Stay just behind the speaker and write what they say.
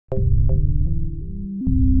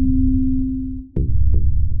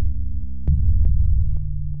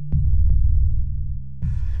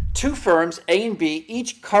two firms, A and B,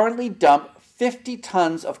 each currently dump 50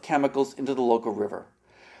 tons of chemicals into the local river.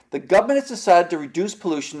 The government has decided to reduce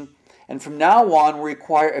pollution, and from now on will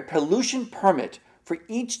require a pollution permit for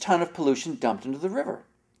each ton of pollution dumped into the river.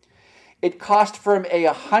 It cost firm A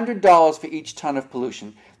 $100 for each ton of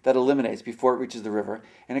pollution that eliminates before it reaches the river,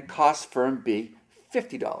 and it costs firm B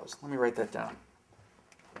 $50. Let me write that down.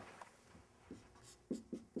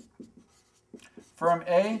 Firm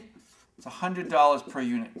A, it's $100 per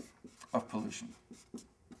unit of pollution.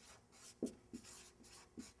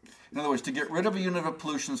 In other words, to get rid of a unit of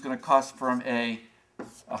pollution is going to cost firm A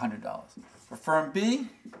 $100. For firm B,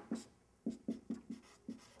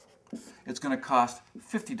 it's going to cost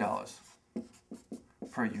 $50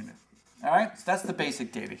 per unit. All right, so that's the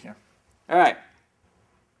basic data here. All right.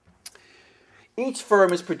 Each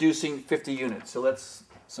firm is producing 50 units.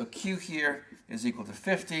 So Q here is equal to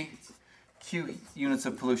 50. Q units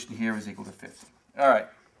of pollution here is equal to 50. All right.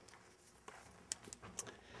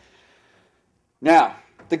 Now,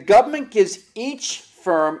 the government gives each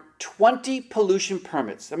firm 20 pollution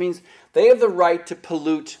permits. That means they have the right to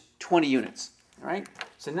pollute 20 units. All right?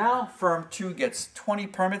 So now firm 2 gets 20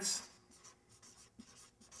 permits.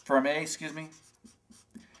 Firm A, excuse me.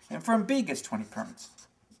 And firm B gets 20 permits.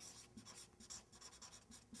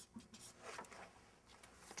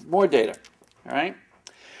 More data. All right?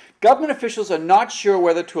 Government officials are not sure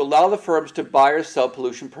whether to allow the firms to buy or sell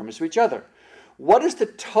pollution permits to each other. What is the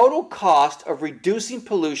total cost of reducing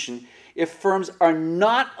pollution if firms are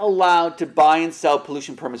not allowed to buy and sell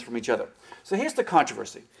pollution permits from each other? So here's the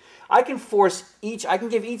controversy. I can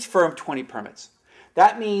give each firm 20 permits.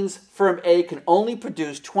 That means firm A can only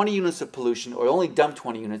produce 20 units of pollution or only dump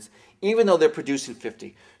 20 units, even though they're producing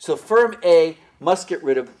 50. So firm A must get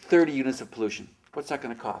rid of 30 units of pollution. What's that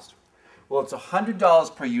going to cost? Well, it's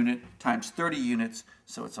 $100 per unit times 30 units,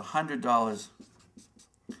 so it's $100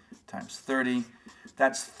 times 30.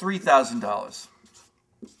 That's $3,000.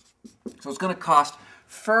 So it's going to cost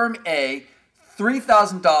firm A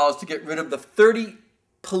 $3,000 to get rid of the 30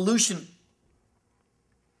 pollution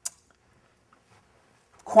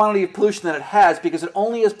quantity of pollution that it has, because it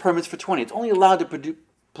only has permits for 20. It's only allowed to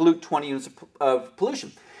pollute 20 units of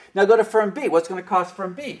pollution. Now go to firm B. What's going to cost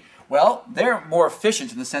firm B? Well, they're more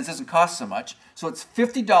efficient in the sense it doesn't cost so much. So it's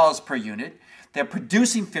 $50 per unit. They're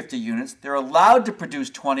producing 50 units. They're allowed to produce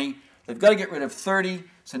 20. They've got to get rid of 30.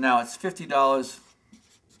 So now it's $50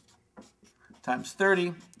 times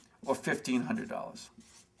 30, or $1,500.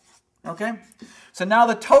 Okay? So now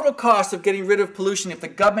the total cost of getting rid of pollution if the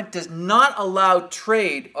government does not allow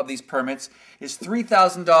trade of these permits is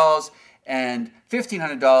 $3,000 and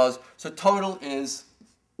 $1,500. So total is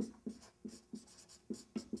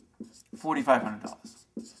 $4,500.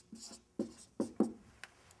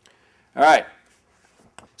 All right.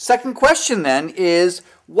 Second question then is,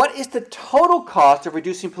 what is the total cost of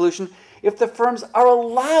reducing pollution if the firms are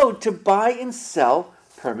allowed to buy and sell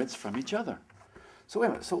permits from each other? So wait a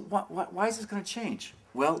minute, so why is this going to change?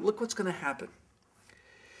 Well, look what's going to happen.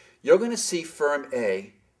 You're going to see firm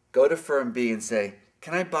A go to firm B and say,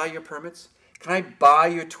 can I buy your permits? Can I buy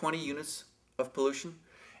your 20 units of pollution?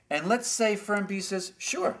 And let's say firm B says,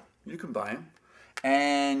 sure, you can buy them.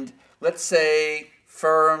 And let's say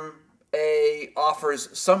firm A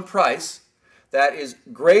offers some price that is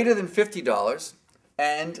greater than $50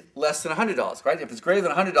 and less than $100, right? If it's greater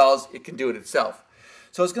than $100, it can do it itself.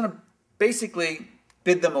 So it's going to basically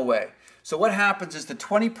bid them away. So what happens is the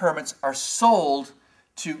 20 permits are sold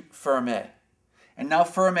to firm A. And now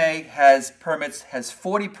firm A has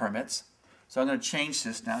 40 permits. So I'm going to change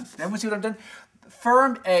this now. Everyone see what I've done?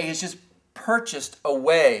 Firm A has just purchased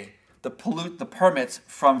away the permits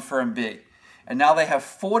from firm B. And now they have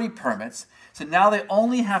 40 permits. So now they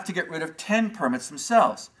only have to get rid of 10 permits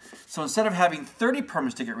themselves. So instead of having 30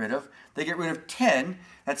 permits to get rid of, they get rid of 10.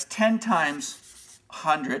 That's 10 times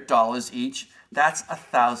 $100 each. That's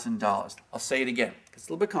 $1,000. I'll say it again. It's a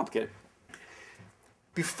little bit complicated.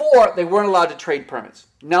 Before, they weren't allowed to trade permits.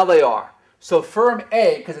 Now they are. So firm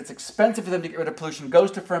A, because it's expensive for them to get rid of pollution,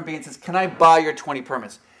 goes to firm B and says, can I buy your 20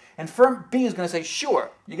 permits? And firm B is going to say,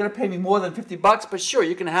 sure. You're going to pay me more than $50, but sure,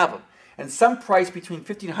 you can have them. And some price between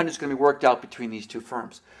 50 and 100 is going to be worked out between these two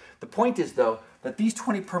firms. The point is, though, that these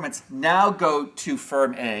 20 permits now go to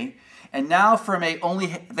firm A, and now firm A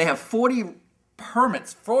they have 40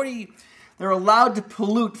 permits. They're allowed to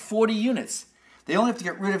pollute 40 units. They only have to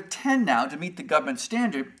get rid of 10 now to meet the government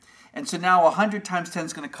standard, and so now 100 times 10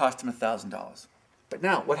 is going to cost them $1,000. But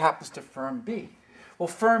now, what happens to firm B? Well,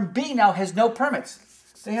 firm B now has no permits.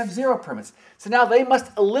 They have 0 permits. So now they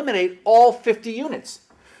must eliminate all 50 units.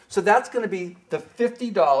 So that's going to be the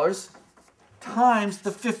 $50 times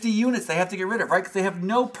the 50 units they have to get rid of, right? Because they have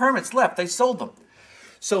no permits left. They sold them.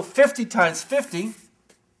 So 50 times 50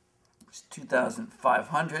 is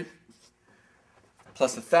 2,500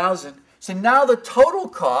 plus 1,000. So now the total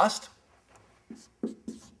cost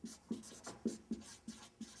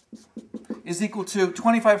is equal to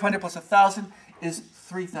 2,500 plus 1,000 is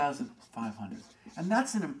 3,500. And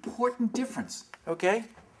that's an important difference, okay?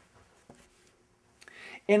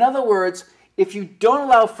 In other words, if you don't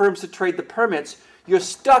allow firms to trade the permits, you're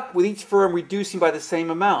stuck with each firm reducing by the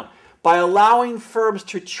same amount. By allowing firms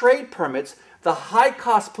to trade permits, the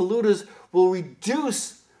high-cost polluters will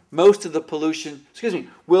reduce most of the pollution,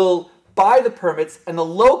 will buy the permits, and the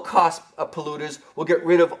low-cost polluters will get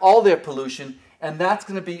rid of all their pollution, and that's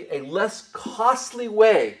going to be a less costly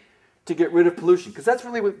way to get rid of pollution, because that's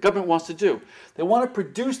really what government wants to do. They want to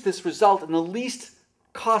produce this result in the least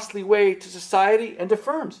costly way to society and to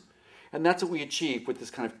firms. And that's what we achieve with this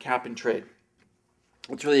kind of cap and trade.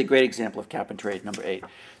 It's really a great example of cap and trade, number 8.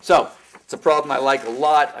 So, it's a problem I like a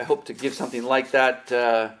lot. I hope to give something like that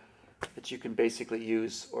that you can basically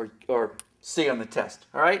use or see on the test.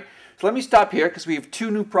 All right? So let me stop here because we have 2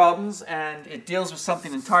 new problems and it deals with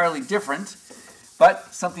something entirely different,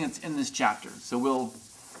 but something that's in this chapter. So we'll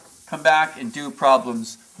come back and do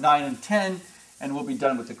problems 9 and 10, and we'll be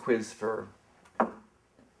done with the quiz for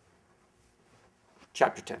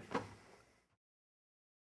Chapter 10.